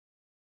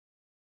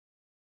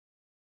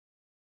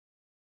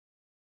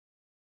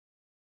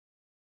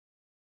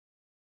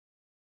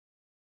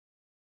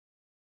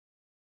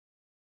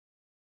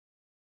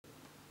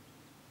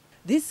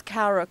This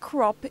Cowra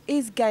crop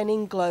is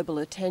gaining global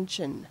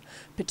attention.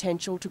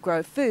 Potential to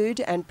grow food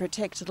and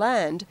protect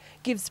land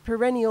gives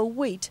perennial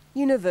wheat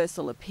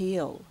universal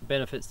appeal.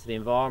 Benefits to the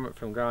environment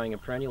from growing a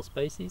perennial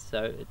species,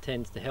 so it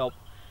tends to help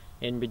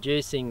in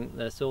reducing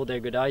the soil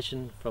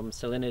degradation from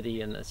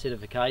salinity and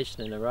acidification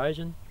and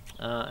erosion,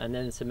 and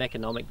then some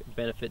economic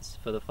benefits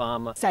for the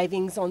farmer.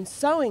 Savings on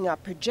sowing are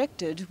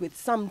projected, with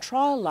some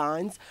trial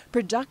lines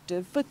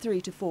productive for 3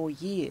 to 4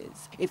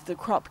 years. If the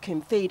crop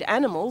can feed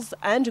animals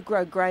and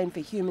grow grain for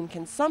human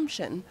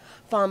consumption,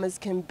 farmers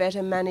can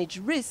better manage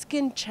risk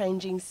in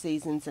changing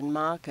seasons and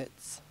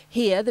markets.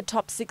 Here, the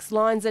top 6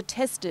 lines are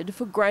tested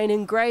for grain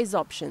and graze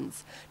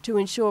options to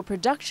ensure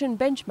production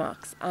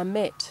benchmarks are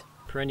met.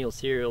 Perennial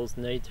cereals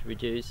need to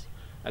produce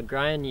a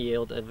grain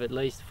yield of at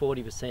least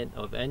 40%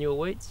 of annual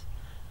wheats,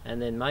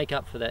 and then make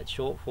up for that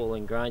shortfall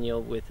in grain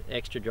yield with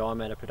extra dry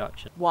matter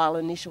production. While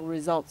initial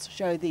results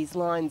show these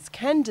lines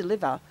can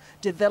deliver,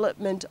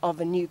 development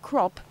of a new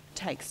crop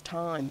takes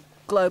time.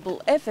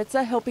 Global efforts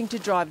are helping to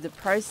drive the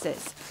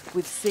process,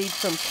 with seed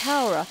from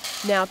Cowra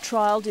now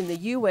trialled in the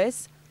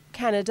US,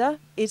 Canada,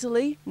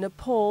 Italy,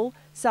 Nepal,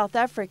 South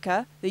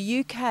Africa, the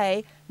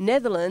UK,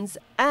 Netherlands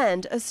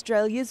and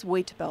Australia's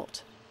wheat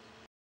belt.